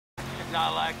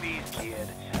Not like these, kid.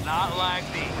 Not like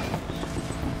these.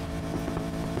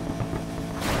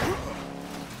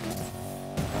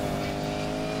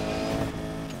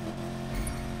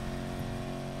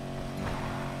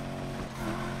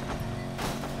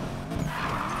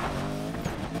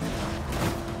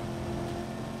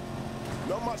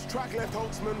 Not much track left,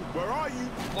 Holtzman. Where are you?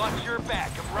 Watch your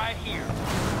back. I'm right here.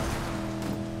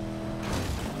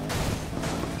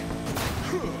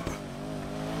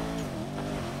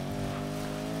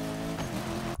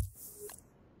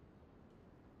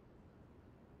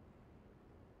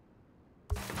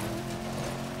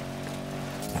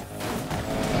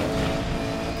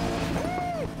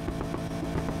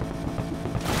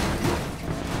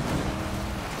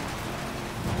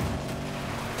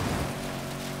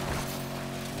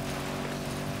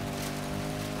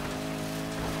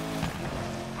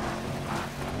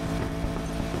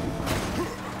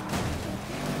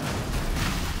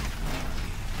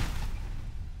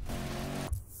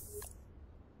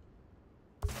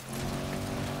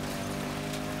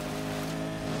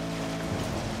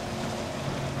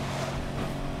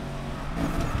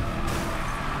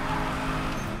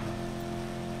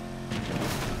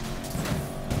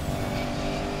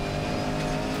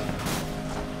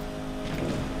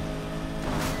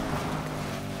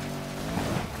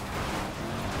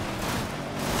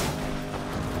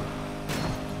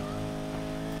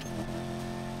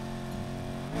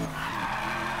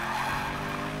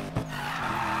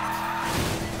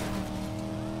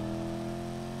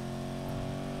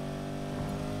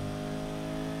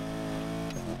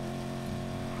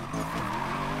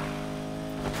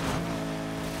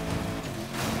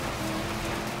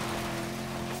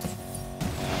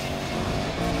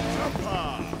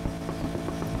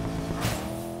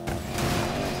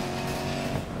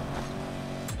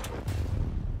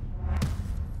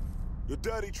 Your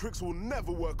dirty tricks will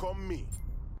never work on me.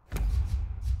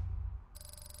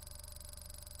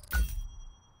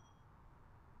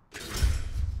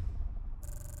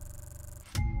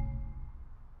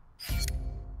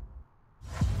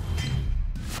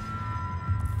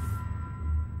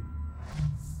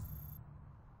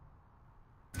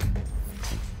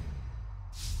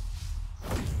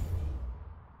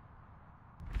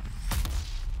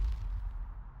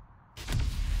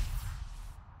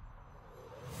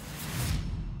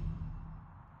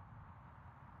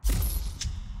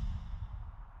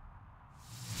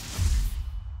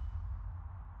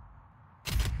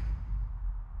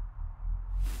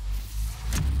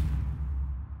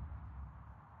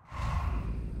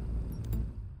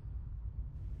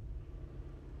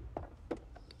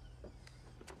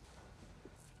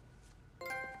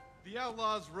 The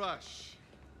Outlaws rush.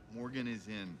 Morgan is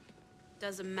in.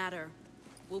 Doesn't matter.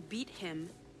 We'll beat him,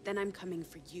 then I'm coming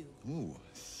for you. Ooh,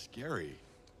 scary.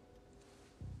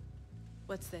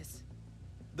 What's this?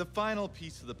 The final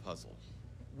piece of the puzzle.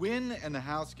 Win and the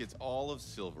house gets all of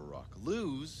Silver Rock.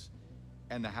 Lose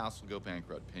and the house will go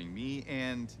bankrupt, paying me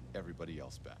and everybody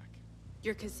else back.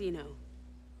 Your casino.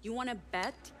 You wanna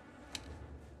bet?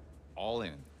 All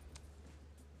in.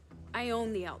 I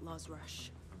own the Outlaws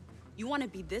Rush. You wanna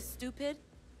be this stupid?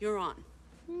 You're on.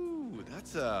 Ooh,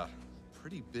 that's a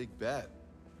pretty big bet.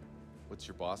 What's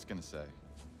your boss gonna say?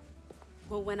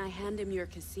 Well, when I hand him your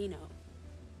casino,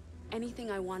 anything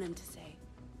I want him to say.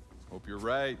 Hope you're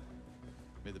right.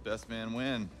 May the best man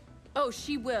win. Oh,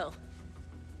 she will.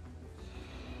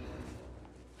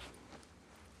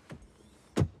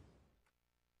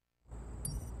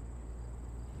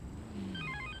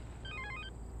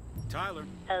 Tyler.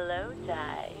 Hello,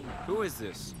 Ty. Who is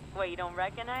this? What, you don't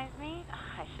recognize me?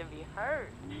 I should be hurt.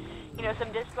 You know,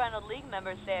 some disgruntled league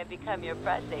members say I've become your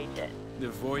press agent. The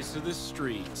voice of the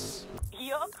streets.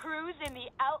 Your crew's in the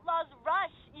Outlaws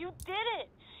Rush. You did it.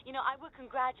 You know, I would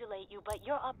congratulate you, but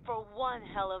you're up for one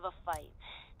hell of a fight.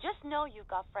 Just know you've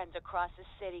got friends across the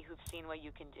city who've seen what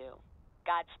you can do.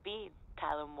 Godspeed,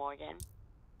 Tyler Morgan.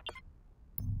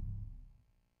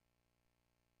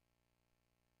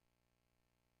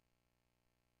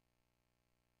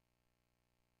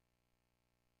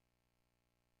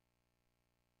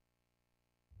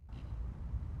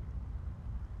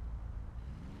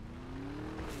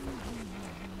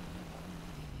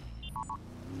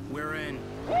 We're in.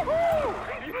 Woohoo!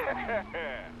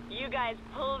 You guys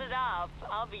pulled it off.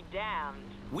 I'll be damned.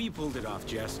 We pulled it off,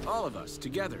 Jess. All of us,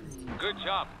 together. Good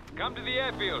job. Come to the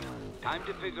airfield. Time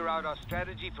to figure out our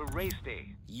strategy for race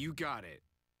day. You got it.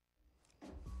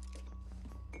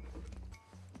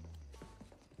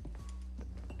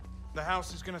 The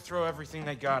house is gonna throw everything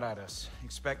they got at us.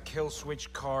 Expect kill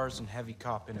switch cars and heavy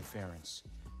cop interference.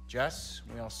 Jess,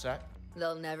 we all set?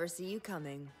 They'll never see you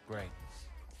coming. Great.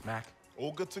 Mac?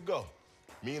 All good to go.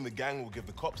 Me and the gang will give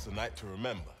the cops a night to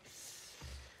remember.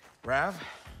 Rav,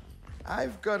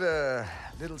 I've got a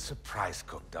little surprise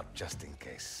cooked up just in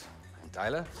case. And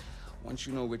Tyler, once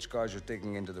you know which cars you're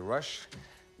taking into the rush,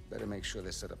 better make sure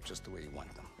they're set up just the way you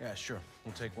want them. Yeah, sure.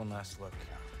 We'll take one last look.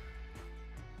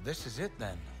 This is it,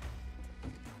 then.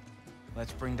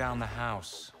 Let's bring down the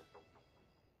house.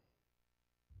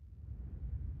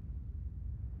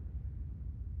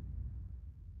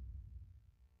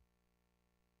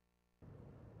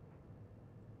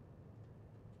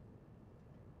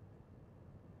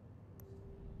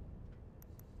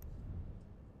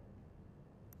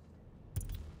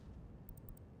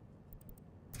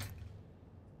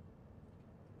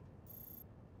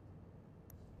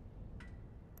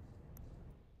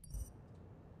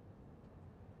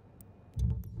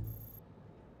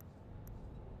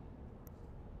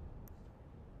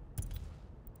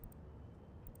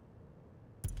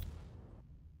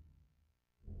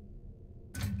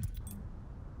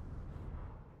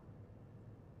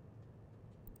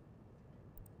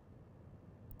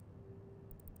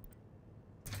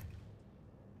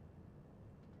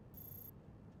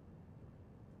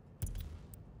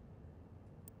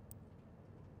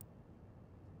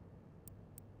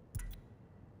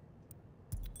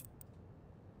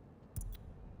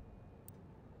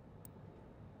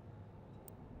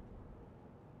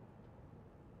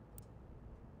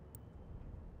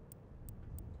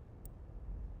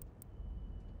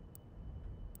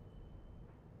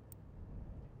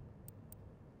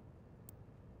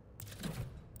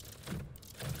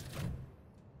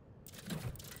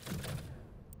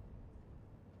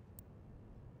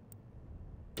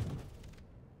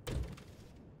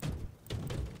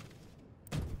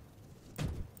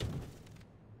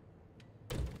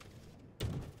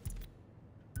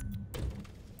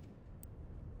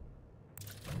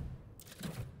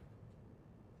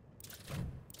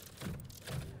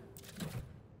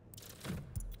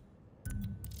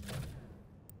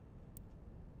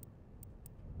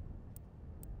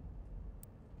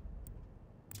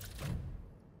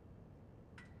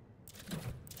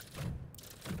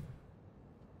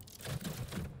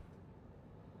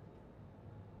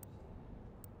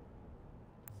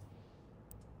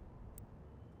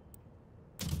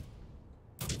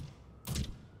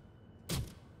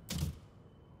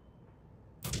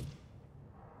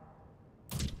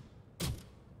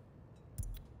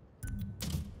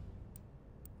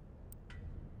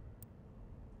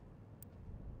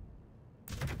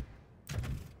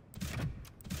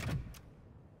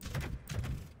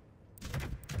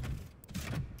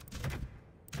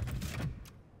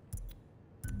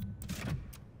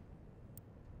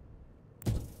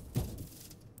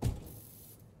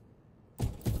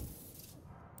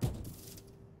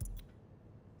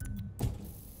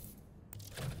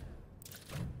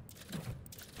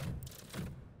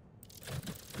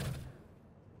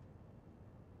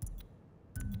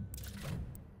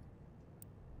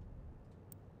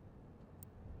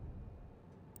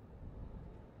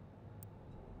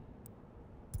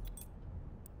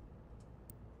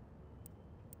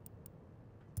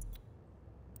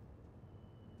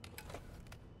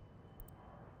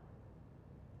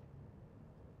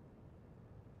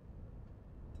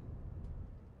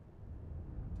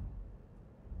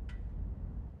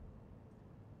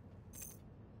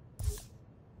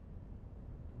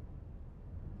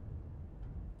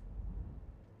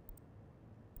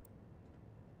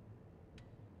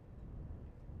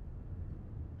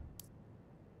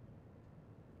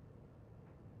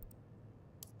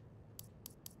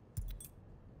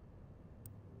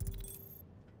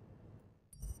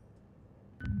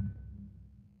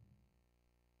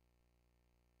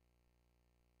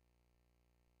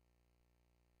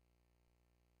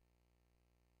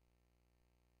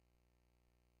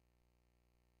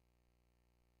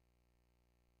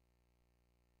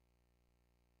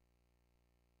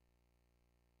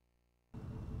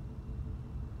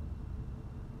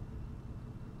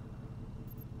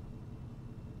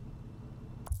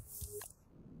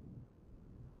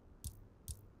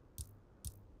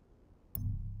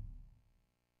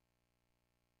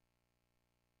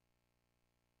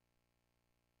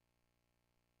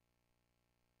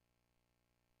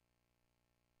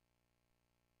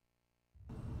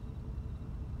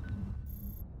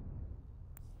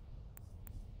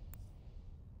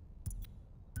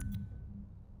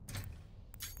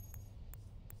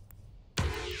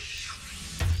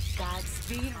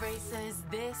 Speed Racers,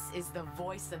 this is the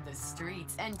voice of the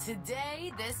streets, and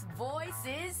today this voice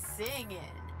is singing.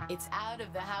 It's out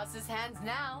of the house's hands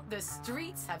now. The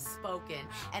streets have spoken,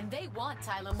 and they want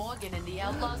Tyler Morgan in the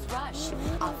Outlaws Rush.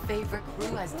 Our favorite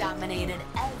crew has dominated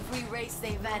every race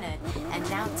they've entered, and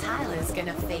now Tyler's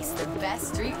gonna face the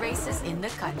best street races in the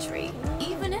country.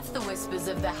 Even if the whispers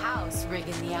of the house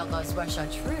rigging the Outlaws Rush are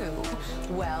true,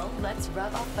 well, let's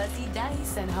rub our fuzzy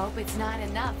dice and hope it's not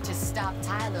enough to stop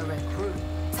Tyler and crew.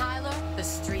 Tyler, the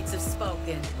streets have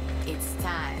spoken. It's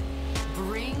time.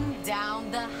 Bring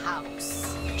down the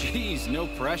house. Jeez, no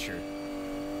pressure.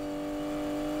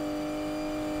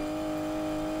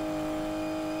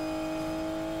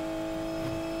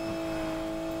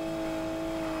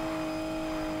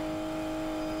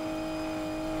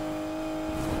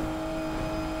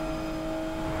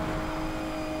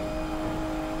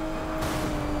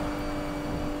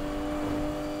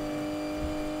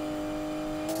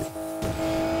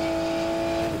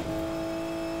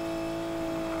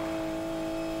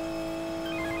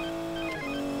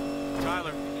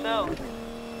 Tyler. So,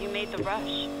 you made the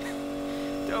rush.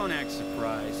 Don't act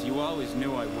surprised. You always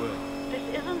knew I would.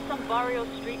 This isn't some barrio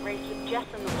street race with Jess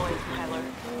and the boys, Tyler.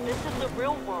 This is the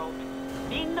real world.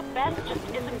 Being the best just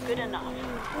isn't good enough.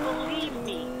 Believe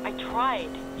me, I tried.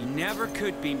 You never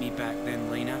could beat me back then,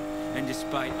 Lena. And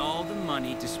despite all the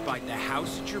money, despite the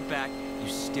house at your back, you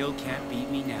still can't beat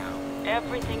me now.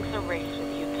 Everything's a race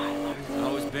with you, Tyler.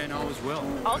 Always been, always will.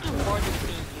 I'll do more than beat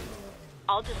you.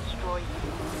 I'll destroy you.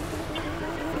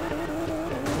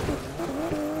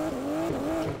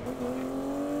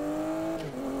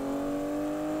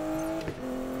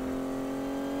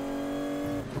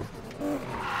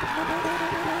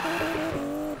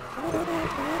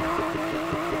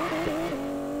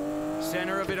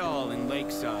 Center of it all in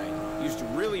Lakeside. Used to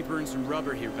really burn some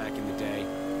rubber here back in the day.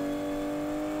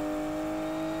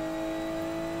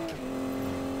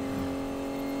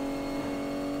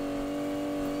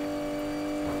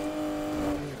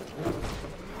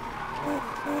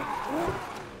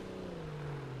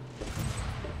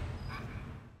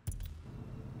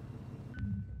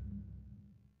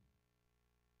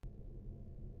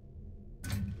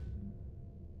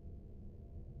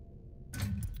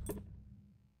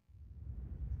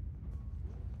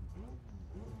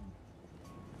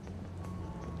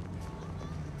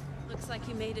 Looks like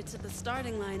you made it to the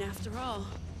starting line after all.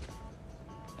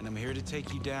 And I'm here to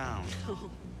take you down.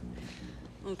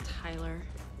 Oh, Tyler.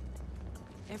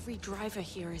 Every driver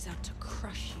here is out to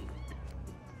crush you.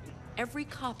 Every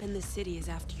cop in the city is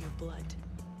after your blood.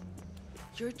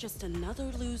 You're just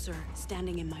another loser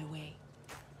standing in my way.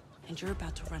 And you're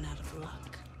about to run out of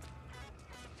luck.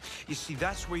 You see,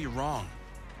 that's where you're wrong.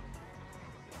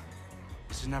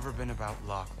 This has never been about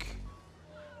luck.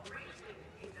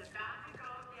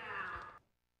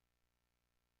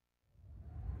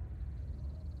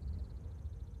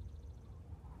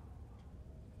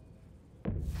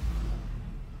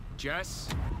 Jess,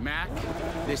 Mac,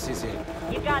 this is it.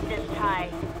 You got this,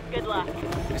 Ty. Good luck.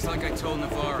 It's like I told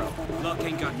Navarro, luck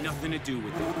ain't got nothing to do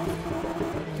with it.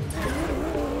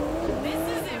 This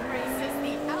is it, races.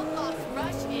 The Outlaws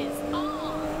Rush is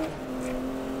on.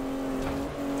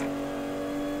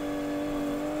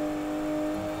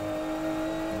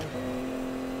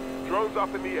 Drone's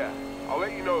up in the air. I'll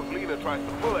let you know if Lena tries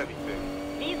to pull anything.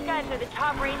 These guys are the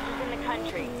top racers in the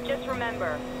country. Just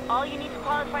remember, all you need to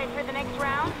qualify for the next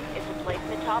round is a place in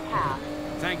the top half.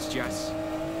 Thanks, Jess.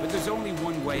 But there's only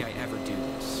one way I ever do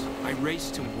this. I race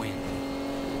to win.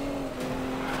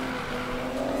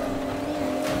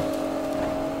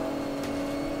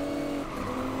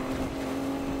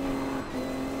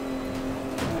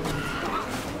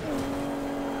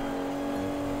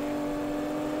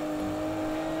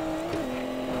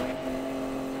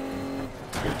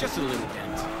 Just a little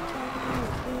dent.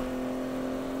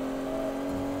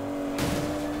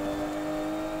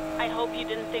 I hope you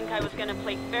didn't think I was gonna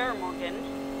play fair, Morgan.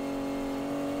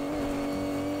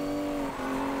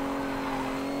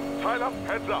 Tyler,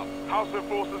 heads up. House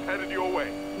enforcers headed your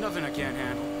way. Nothing I can't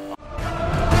handle.